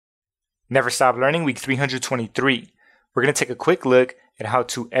Never Stop Learning, week 323. We're going to take a quick look at how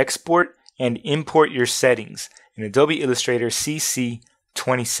to export and import your settings in Adobe Illustrator CC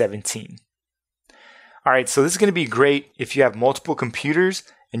 2017. All right, so this is going to be great if you have multiple computers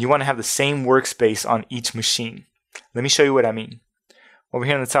and you want to have the same workspace on each machine. Let me show you what I mean. Over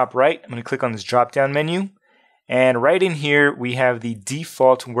here on the top right, I'm going to click on this drop-down menu, and right in here we have the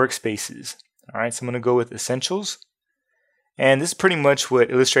default workspaces. All right, so I'm going to go with Essentials. And this is pretty much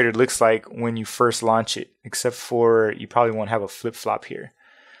what Illustrator looks like when you first launch it, except for you probably won't have a flip-flop here.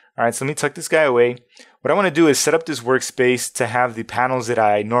 All right, so let me tuck this guy away. What I want to do is set up this workspace to have the panels that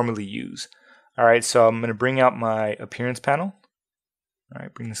I normally use. All right, so I'm going to bring out my Appearance panel. All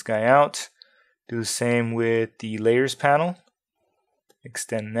right, bring this guy out. Do the same with the Layers panel.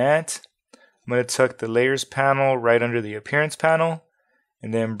 Extend that. I'm going to tuck the Layers panel right under the Appearance panel,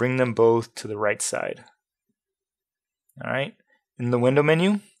 and then bring them both to the right side. All right, in the window menu,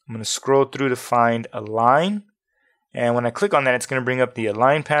 I'm going to scroll through to find Align. And when I click on that, it's going to bring up the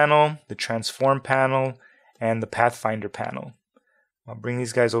Align panel, the Transform panel, and the Pathfinder panel. I'll bring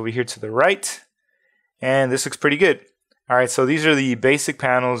these guys over here to the right, and this looks pretty good. All right, so these are the basic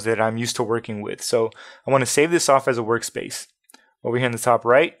panels that I'm used to working with. So I want to save this off as a workspace. Over here in the top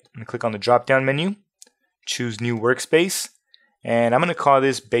right, I'm going to click on the drop-down menu, choose New Workspace, and I'm going to call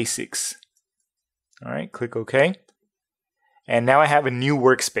this Basics. All right, click OK. And now I have a new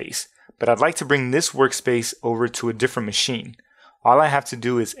workspace, but I'd like to bring this workspace over to a different machine. All I have to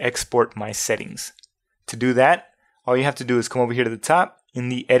do is export my settings. To do that, all you have to do is come over here to the top in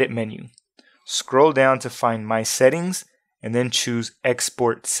the Edit menu. Scroll down to find My Settings, and then choose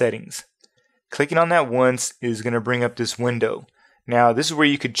Export Settings. Clicking on that once is going to bring up this window. Now, this is where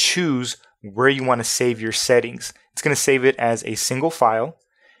you could choose where you want to save your settings. It's going to save it as a single file,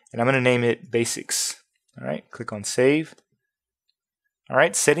 and I'm going to name it Basics. All right, click on Save. All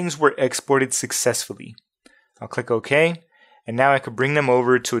right, settings were exported successfully. I'll click OK, and now I could bring them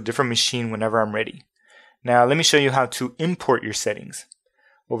over to a different machine whenever I'm ready. Now, let me show you how to import your settings.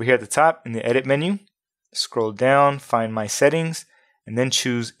 Over here at the top in the Edit menu, scroll down, find My Settings, and then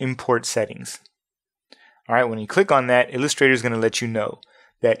choose Import Settings. All right, when you click on that, Illustrator is going to let you know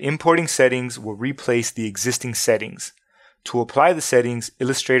that importing settings will replace the existing settings. To apply the settings,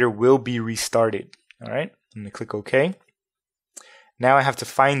 Illustrator will be restarted. All right, I'm going to click OK. Now I have to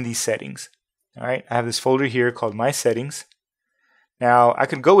find these settings. All right, I have this folder here called My Settings. Now I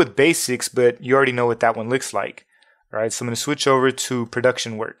could go with Basics, but you already know what that one looks like. All right, so I'm going to switch over to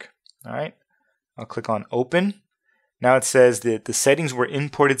Production Work. All right, I'll click on Open. Now it says that the settings were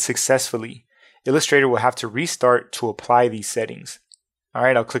imported successfully. Illustrator will have to restart to apply these settings. All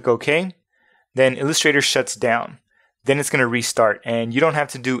right, I'll click OK. Then Illustrator shuts down. Then it's going to restart, and you don't have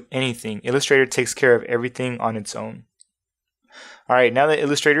to do anything. Illustrator takes care of everything on its own. All right, now that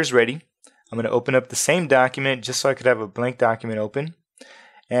Illustrator is ready, I'm going to open up the same document just so I could have a blank document open.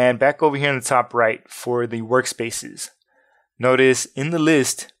 And back over here in the top right for the workspaces. Notice in the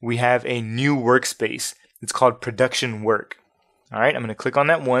list, we have a new workspace. It's called Production Work. All right, I'm going to click on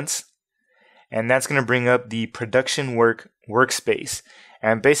that once, and that's going to bring up the Production Work workspace.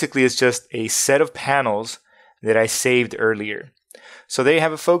 And basically, it's just a set of panels that I saved earlier. So there you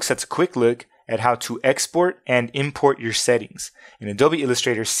have it, folks. That's a quick look at how to export and import your settings in Adobe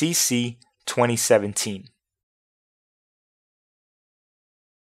Illustrator CC 2017.